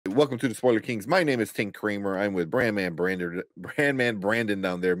Welcome to the Spoiler Kings. My name is Tink Kramer. I'm with Brandman Brandon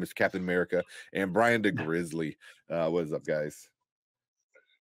down there, Mr. Captain America, and Brian the Grizzly. What is up, guys?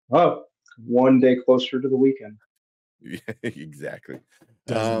 Oh, one day closer to the weekend. Yeah, exactly.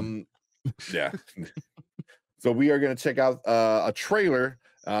 Yeah. So we are going to check out a trailer.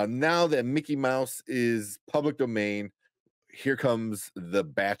 Now that Mickey Mouse is public domain, here comes the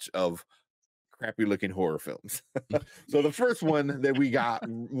batch of crappy looking horror films. So the first one that we got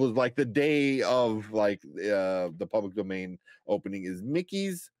was like the day of like the public domain opening is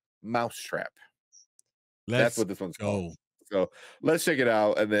Mickey's Mousetrap. That's what this one's called. So let's check it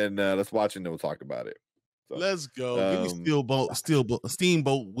out and then let's watch it and then we'll talk about it. So, let's go. Give me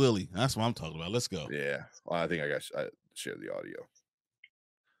Steamboat Willie. That's what I'm talking about. Let's go. Yeah. Well, I think I share the audio.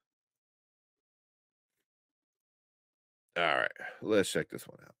 All right. Let's check this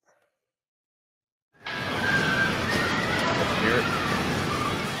one out.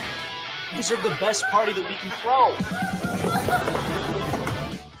 These are the best party that we can throw.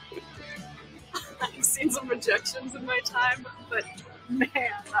 I've seen some rejections in my time, but man,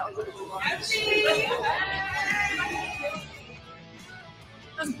 that was a good one.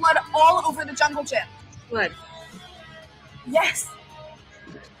 There's blood all over the jungle gym. Blood? Yes.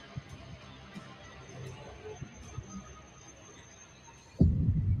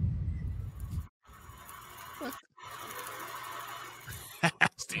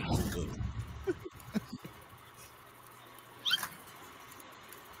 Good.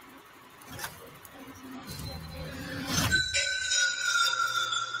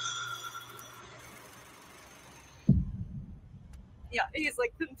 Yeah, he's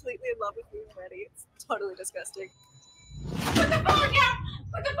like completely in love with me already. It's totally disgusting. Put the phone down!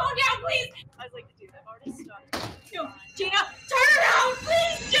 Put the phone down, please! I'd like to do that. Already stopped. No, Gina, turn around,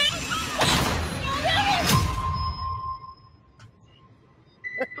 please, Gina!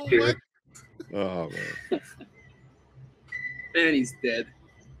 Oh man. And he's dead.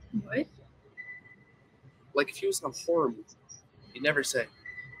 What? Like if he was in a horror movie, you'd never say,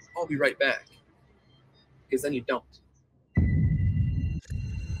 "I'll be right back," because then you don't.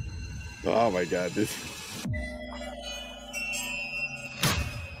 Oh my God, this.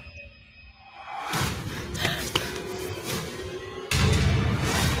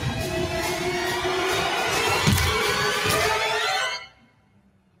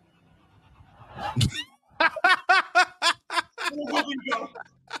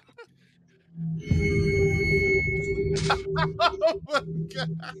 Oh my God.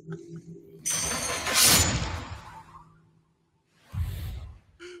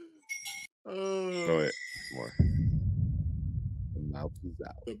 Oh wait, more. The mouse is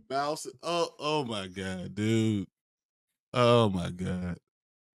out. The mouse. Oh my God, dude. Oh my God.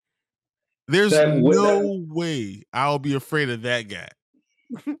 There's no way I'll be afraid of that guy.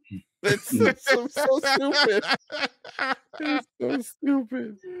 It's so stupid. It's so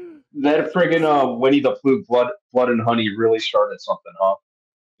stupid. That friggin' Winnie the Pooh blood and honey really started something, huh?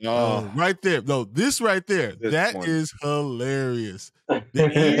 Oh, right there. No, this right there. That is hilarious.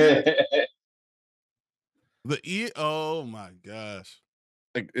 The ear. Oh my gosh.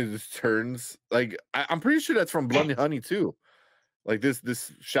 Like it just turns. Like I'm pretty sure that's from Blood and Honey too. Like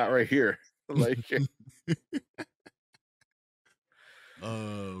this shot right here. Like.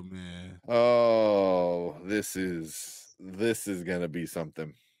 Oh man. Oh, this is gonna be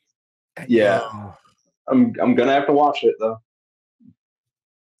something. Yeah. I'm gonna have to watch it though.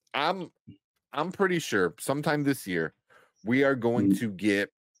 I'm pretty sure sometime this year we are going to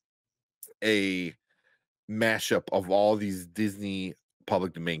get a mashup of all these Disney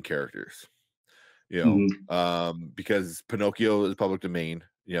public domain characters. You know, because Pinocchio is public domain,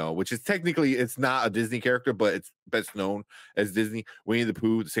 you know, which is technically it's not a Disney character, but it's best known as Disney. Winnie the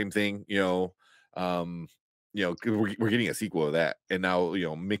Pooh, the same thing, you know. We're getting a sequel of that, and now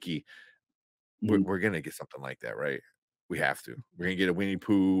Mickey. We're gonna get something like that, right? We have to. We're gonna get a Winnie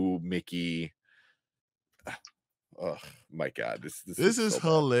Pooh, Mickey. Oh my God, this is so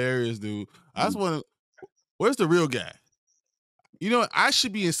hilarious, dude. I just want to. Where's the real guy? You know what? I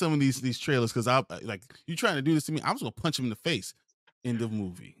should be in some of these trailers because I like you trying to do this to me. I'm just gonna punch him in the face in the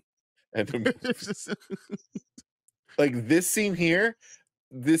movie. Like this scene here,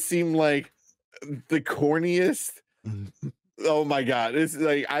 this seemed like the corniest. Oh my God, it's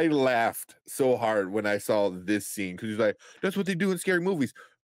like I laughed so hard when I saw this scene because he's like, "That's what they do in scary movies."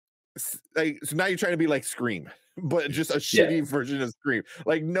 Like, so now you're trying to be like Scream, but just a shitty version of Scream.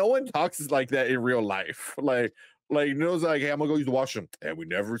 Like no one talks like that in real life. Like knows like, hey, I'm gonna go use the washroom, and we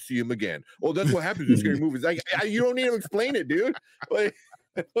never see him again. Oh, that's what happens in scary movies. Like you don't need to explain it, dude. Like,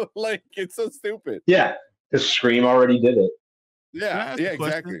 like it's so stupid. Yeah, because Scream already did it. Can I Yeah, ask yeah, a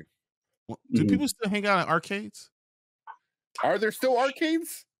question? exactly. Do Mhm. people still hang out at arcades? Are there still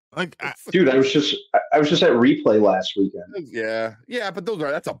arcades? Like, Dude, I was just at Replay last weekend. Yeah, but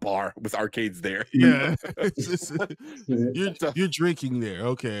that's a bar with arcades there. yeah, Mhm. you're drinking there.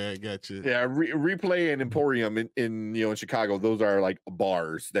 Okay, I got you. Yeah, Replay and Emporium in Chicago, those are like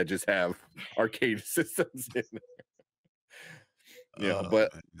bars that just have arcade systems in there.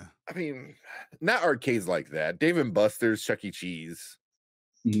 But Man. I mean, not arcades like that. Dave and Buster's, Chuck E. Cheese.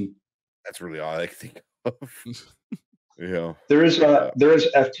 Mhm. That's really all I can think of. There is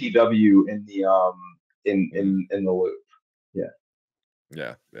FTW in the in the loop.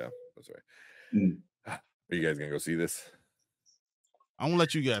 Yeah, that's right. Mm. Are you guys gonna go see this? I'm gonna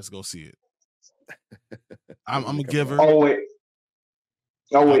let you guys go see it. I'm When's a it coming giver. out?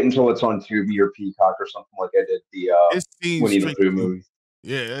 I'll wait until it's on Tubi or Peacock or something like I did the It seems Winnie the straight Pooh to movie.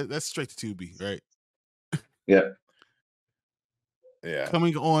 Yeah, that's straight to Tubi, right? Yeah. Yeah,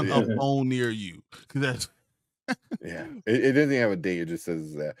 Coming on Yeah. a phone near you. 'Cause that's yeah. It doesn't have a date. It just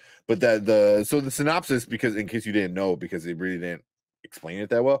says that. But so the synopsis, because in case you didn't know, because it really didn't explain it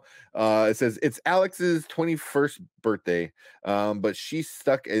that well. It says it's Alex's 21st birthday, but she's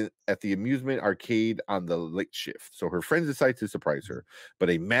stuck at the amusement arcade on the late shift. So her friends decide to surprise her, but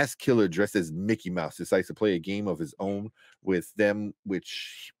a masked killer dressed as Mickey Mouse decides to play a game of his own with them,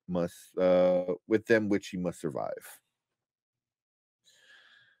 which he must survive.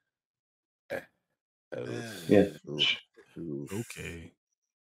 Yeah.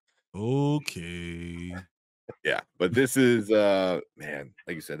 Okay. Yeah, but this is man,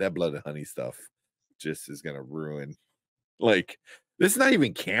 like you said, that blood and honey stuff just is gonna ruin. Like, this is not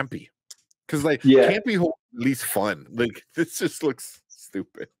even campy, because like campy holds at least fun. Like, this just looks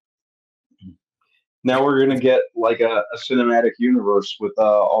stupid. Now we're gonna get like a cinematic universe with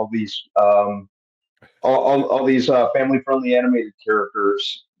all these family friendly animated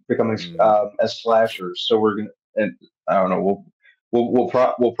characters becoming as slashers. So we're gonna, and I don't know, we'll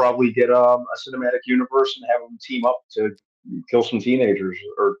probably get a cinematic universe and have them team up to kill some teenagers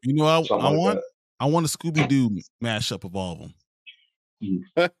or something I want a Scooby Doo mashup of all of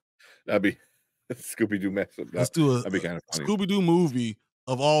them. That'd be Scooby Doo mess up. Let's do a that'd be kind of funny. Scooby Doo movie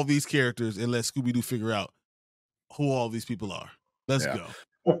of all these characters and let Scooby Doo figure out who all these people are. Let's go.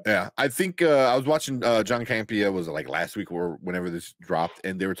 Yeah, I think I was watching John Campy was like last week or whenever this dropped,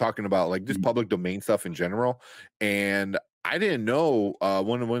 and they were talking about like just public domain stuff in general. And I didn't know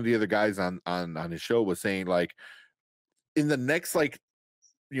one of the other guys on his show was saying like in the next 5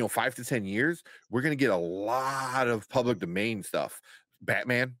 to 10 years, we're gonna get a lot of public domain stuff.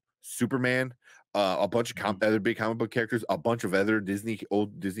 Batman, Superman, a bunch of other big comic book characters, a bunch of other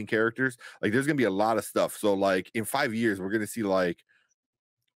old Disney characters. Like there's gonna be a lot of stuff. So like in 5 years, we're gonna see like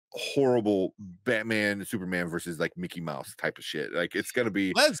horrible Batman, Superman versus like Mickey Mouse type of shit. Like it's gonna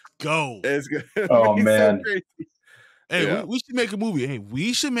be. Let's go. It's gonna oh be man. So crazy. Hey, we should make a movie. Hey,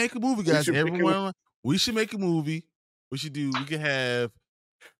 we should make a movie, guys. Everyone, we should make a movie. We could have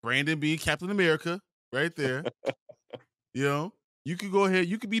Brandon be Captain America right there. You could go ahead.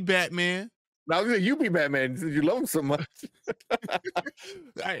 You could be Batman. Now you be Batman since you love him so much.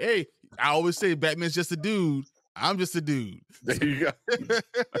 I always say Batman's just a dude. I'm just a dude. There you go.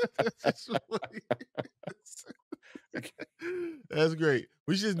 That's great.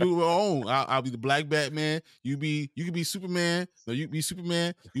 We should do our own. I'll be the Black Batman. You could be Superman. No, you be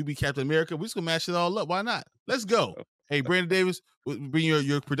Superman. You be Captain America. We're just gonna mash it all up. Why not? Let's go. Hey, Brandon Davis, bring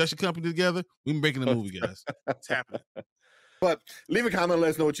your production company together. We're making a movie, guys. It's happening. But leave a comment.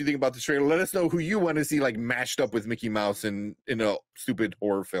 Let us know what you think about the trailer. Let us know who you want to see like mashed up with Mickey Mouse in a stupid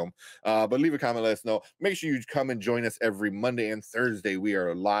horror film. But leave a comment. Let us know. Make sure you come and join us every Monday and Thursday. We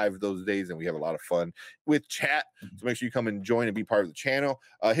are live those days, and we have a lot of fun with chat. So make sure you come and join and be part of the channel.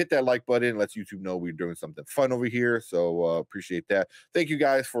 Hit that like button. Lets YouTube know we're doing something fun over here. So appreciate that. Thank you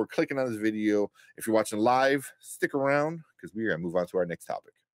guys for clicking on this video. If you're watching live, stick around because we are going to move on to our next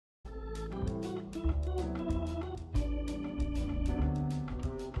topic.